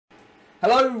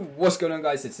Hello, what's going on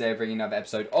guys? So today we're bringing another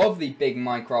episode of the big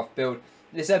Minecraft build.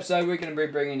 This episode we're going to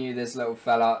be bringing you this little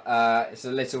fella. It's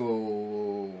a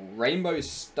little rainbow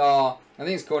star. I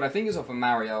think it's off of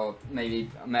Mario, or maybe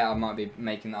I might be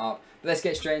making that up. But let's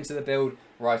get straight into the build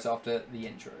right after the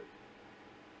intro.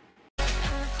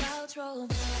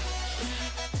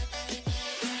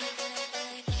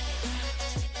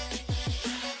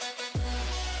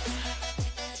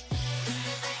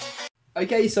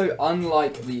 Okay, so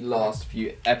unlike the last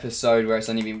few episodes where it's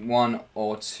only been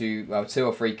two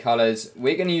or three colours,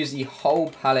 we're going to use the whole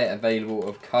palette available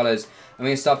of colours. And we're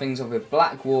going to start things off with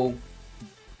black wool,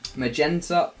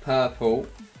 magenta, purple,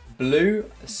 blue,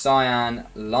 cyan,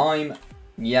 lime,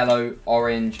 yellow,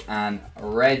 orange and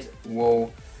red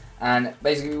wool. And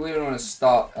basically we want to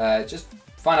start, just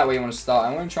find out where you want to start.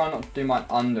 I'm going to try not to do mine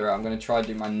under it. I'm going to try to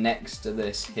do mine next to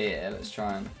this here. Let's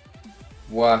try and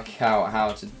work out how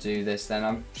to do this then.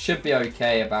 I should be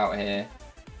okay about here.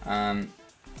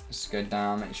 Let's go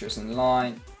down, make sure it's in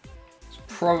line. It's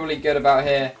probably good about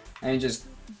here. And just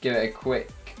give it a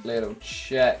quick little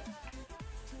check.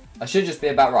 I should just be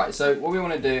about right. So what we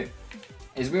want to do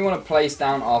is we want to place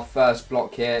down our first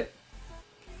block here.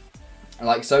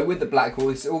 Like so with the black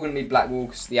wall, it's all going to be black wall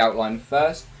because the outline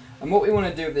first. And what we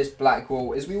want to do with this black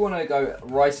wall is we want to go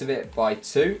right of it by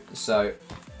 2. So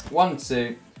 1,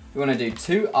 2. We want to do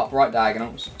 2 upright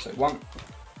diagonals, so 1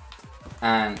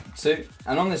 and 2.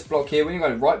 And on this block here, we're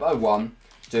going to go right by 1,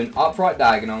 do an upright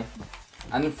diagonal,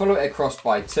 and then follow it across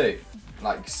by 2,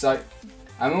 like so.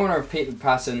 And we want to repeat the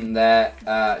pattern there,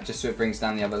 just so it brings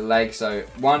down the other leg. So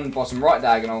 1 bottom right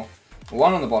diagonal,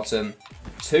 1 on the bottom,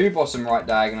 2 bottom right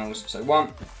diagonals, so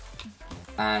 1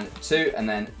 and 2, and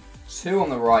then 2 on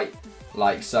the right,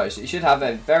 like so. So you should have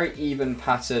a very even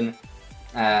pattern,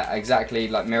 exactly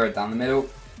like mirrored down the middle.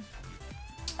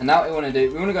 And now what we want to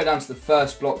do, we want to go down to the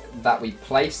first block that we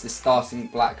placed, the starting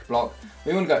black block.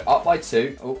 We want to go up by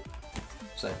 2.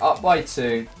 So up by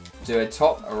 2, do a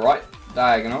top right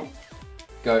diagonal,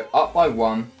 go up by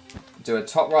 1, do a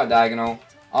top right diagonal,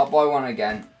 up by 1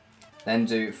 again, then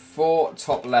do 4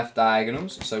 top left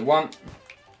diagonals. So 1,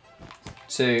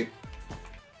 2,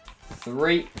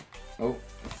 3,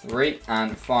 3,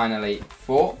 and finally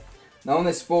 4. Now on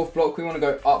this fourth block, we want to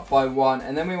go up by 1,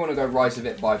 and then we want to go right of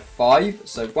it by 5.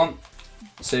 So 1,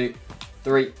 2,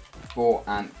 3, 4,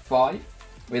 and 5.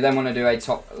 We then want to do a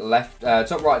top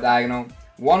right diagonal,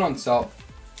 1 on top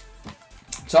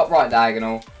right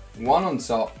diagonal, 1 on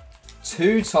top,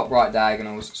 2 top right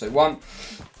diagonals. So 1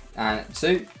 and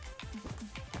 2.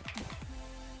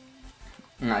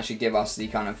 And that should give us the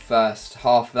kind of first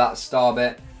half of that star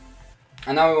bit.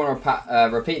 And now we want to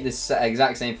repeat this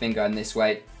exact same thing going this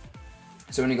way.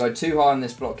 So when you go too high on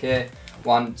this block here,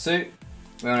 1, 2,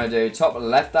 we want to do top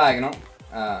left diagonal.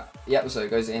 So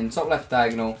it goes in top left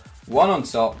diagonal, 1 on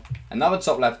top, another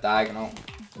top left diagonal,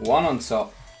 1 on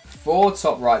top, 4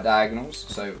 top right diagonals.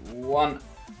 So 1,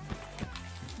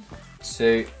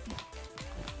 2,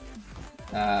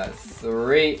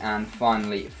 3, and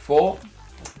finally 4.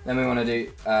 Then we want to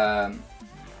do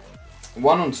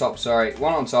 1 on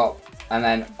top, and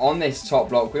then on this top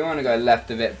block, we want to go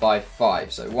left of it by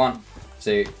 5. So 1,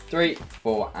 2, 3,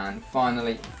 4, and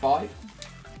finally 5.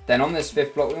 Then on this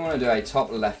fifth block, we want to do a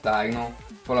top left diagonal,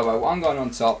 followed by 1 going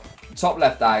on top, top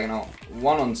left diagonal,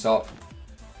 1 on top,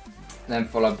 then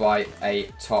followed by a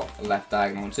top left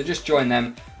diagonal. So just join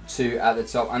them 2 at the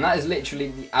top, and that is literally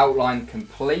the outline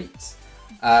complete.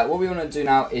 What we want to do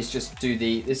now is just do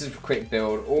this is a quick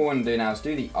build. All we want to do now is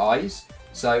do the eyes.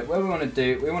 So what we want to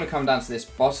do, we want to come down to this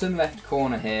bottom left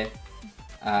corner here.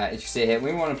 As you see here,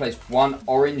 we want to place 1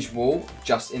 orange wool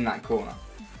just in that corner.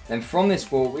 Then from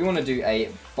this wool, we want to do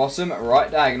a bottom right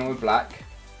diagonal with black,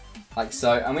 like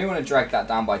so, and we want to drag that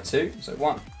down by 2. So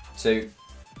 1, 2.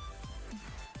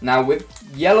 Now with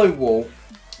yellow wool,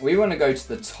 we want to go to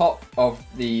the top of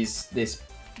this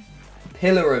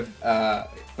pillar of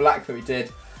black that we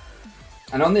did,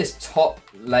 and on this top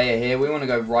layer here, we want to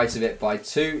go right of it by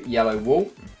 2 yellow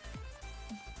wool.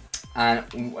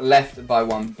 And left by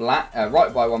 1 black,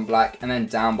 right by 1 black, and then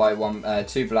down by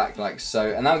 2 black, like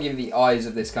so. And that'll give you the eyes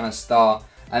of this kind of star.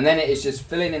 And then it is just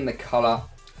filling in the color.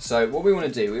 So what we want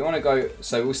to do, we want to go,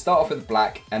 so we'll start off with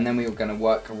black, and then we're going to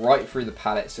work right through the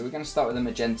palette. So we're going to start with the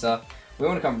magenta. We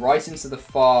want to come right into the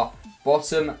far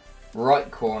bottom right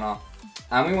corner,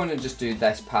 and we want to just do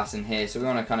this pattern here. So we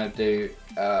want to kind of do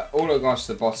all across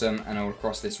the bottom and all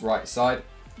across this right side.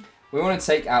 We want to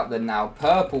take out the now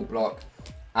purple block.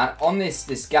 And on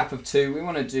this gap of 2, we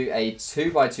want to do a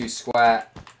 2 by 2 square,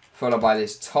 followed by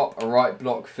this top right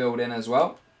block filled in as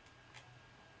well.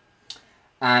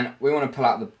 And we want to pull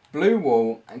out the blue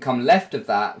wall and come left of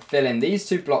that, fill in these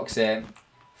 2 blocks here,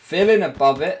 fill in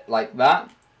above it like that,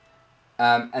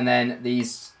 and then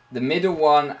the middle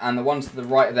one and the one to the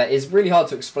right of that is really hard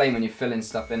to explain when you're filling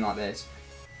stuff in like this.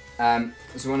 So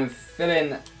we want to fill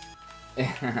in,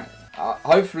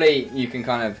 hopefully you can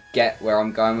kind of get where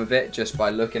I'm going with it just by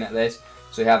looking at this.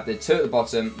 So we have the 2 at the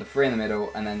bottom, the 3 in the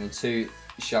middle, and then the 2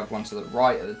 shoved one to the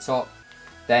right at the top.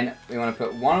 Then we want to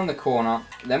put 1 on the corner.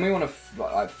 Then we want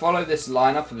to follow this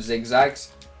line up of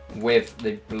zigzags with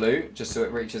the blue, just so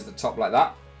it reaches the top like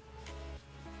that.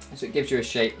 So it gives you a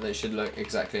shape that should look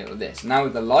exactly like this. Now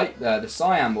with the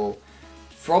cyan wall,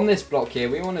 from this block here,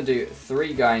 we want to do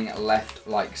 3 going left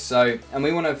like so. And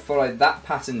we want to follow that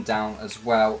pattern down as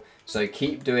well. So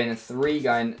keep doing 3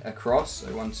 going across.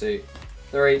 So 1, 2,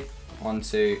 3, 1,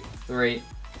 2, 3,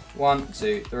 1,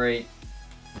 2, 3,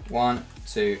 1,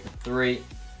 2, 3.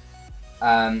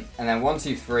 And then 1,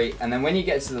 2, 3. And then when you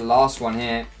get to the last one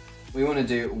here, we want to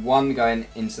do 1 going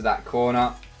into that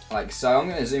corner. Like so. I'm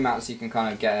going to zoom out so you can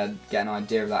kind of get an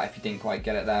idea of that if you didn't quite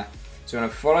get it there. So we're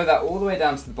going to follow that all the way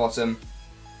down to the bottom.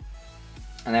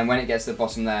 And then when it gets to the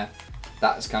bottom there,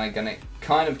 that's kind of going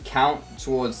to count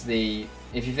towards the,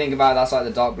 if you think about it, that's like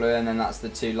the dark blue and then that's the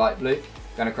 2 light blue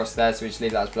going across there. So we just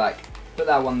leave that as black. Put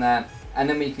that one there. And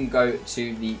then we can go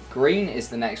to the green is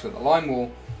the next with the line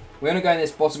wall. We're going to go in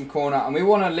this bottom corner and we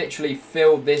want to literally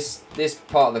fill this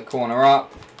part of the corner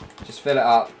up. Just fill it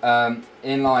up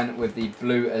in line with the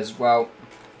blue as well.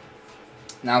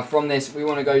 Now from this we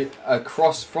want to go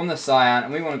across from the cyan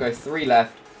and we want to go 3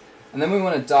 left. And then we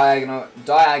want to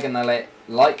diagonal it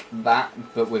like that,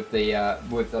 but with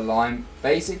the line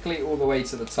basically all the way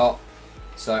to the top.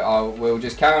 So we'll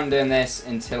just carry on doing this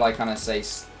until I kind of say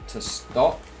to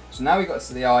stop. So now we got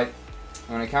to the eye. I'm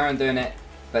going to carry on doing it,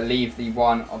 but leave the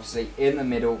 1 obviously in the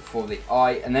middle for the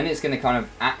eye, and then it's going to kind of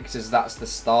act as that's the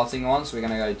starting one. So we're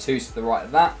going to go 2 to the right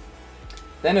of that,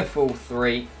 then a full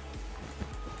 3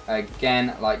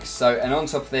 again like so, and on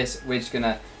top of this we're just going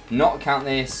to not count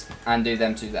this and do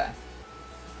them 2 there,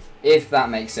 if that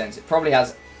makes sense. It probably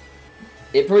doesn't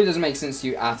make sense to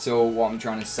you at all what I'm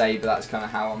trying to say, but that's kind of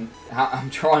how I'm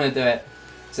trying to do it.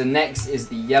 So next is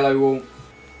the yellow wall.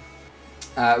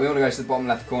 We want to go to the bottom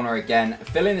left corner again,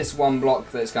 fill in this 1 block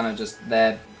that's kind of just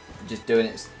there, just doing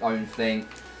its own thing.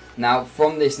 Now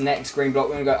from this next green block,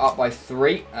 we're going to go up by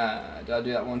 3. Did I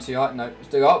do that one too high? No,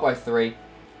 just go up by 3.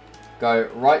 Go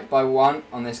right by 1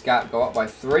 on this gap, go up by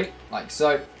 3, like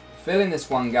so. Fill in this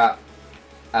 1 gap.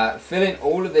 Fill in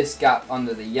all of this gap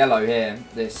under the yellow here,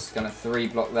 this kind of 3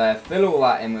 block there. Fill all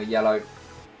that in with yellow.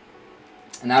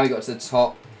 And now we got to the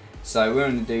top. So we're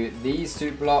going to do these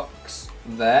 2 blocks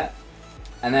there.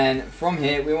 And then from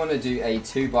here, we want to do a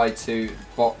 2 by 2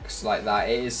 box like that.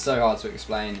 It is so hard to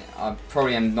explain. I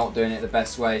probably am not doing it the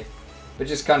best way, but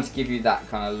just kind of to give you that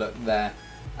kind of look there.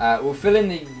 We'll fill in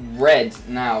the red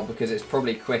now because it's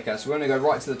probably quicker. So we're going to go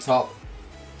right to the top.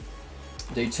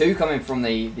 Do 2 coming from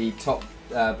the top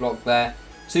block there.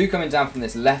 2 coming down from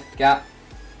this left gap.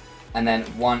 And then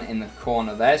 1 in the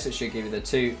corner there. So it should give you the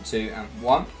 2, 2, and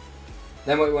 1.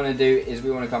 Then what we want to do is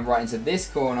we want to come right into this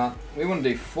corner. We want to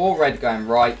do 4 red going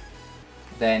right.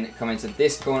 Then come into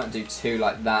this corner, do 2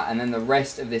 like that. And then the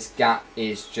rest of this gap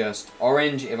is just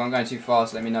orange. If I'm going too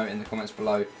fast, let me know in the comments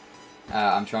below.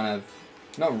 I'm trying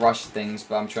to, not rush things,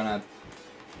 but I'm trying to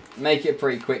make it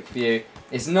pretty quick for you.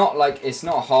 It's not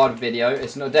a hard video.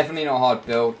 It's definitely not a hard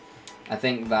build. I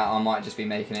think that I might just be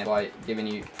making it by giving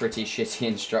you pretty shitty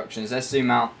instructions. Let's zoom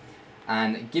out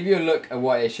and give you a look at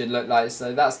what it should look like.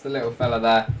 So that's the little fella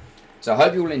there. So I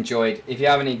hope you all enjoyed. If you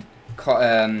have any,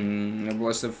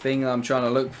 what's the thing I'm trying to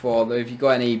look for? If you've got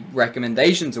any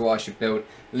recommendations of what I should build,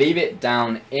 leave it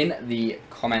down in the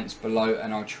comments below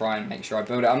and I'll try and make sure I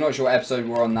build it. I'm not sure what episode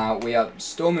we're on now. We are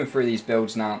storming through these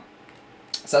builds now.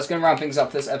 So that's going to round things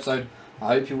up for this episode. I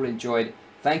hope you all enjoyed.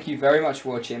 Thank you very much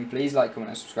for watching. Please like, comment,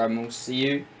 and subscribe, and we'll see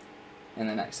you in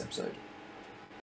the next episode.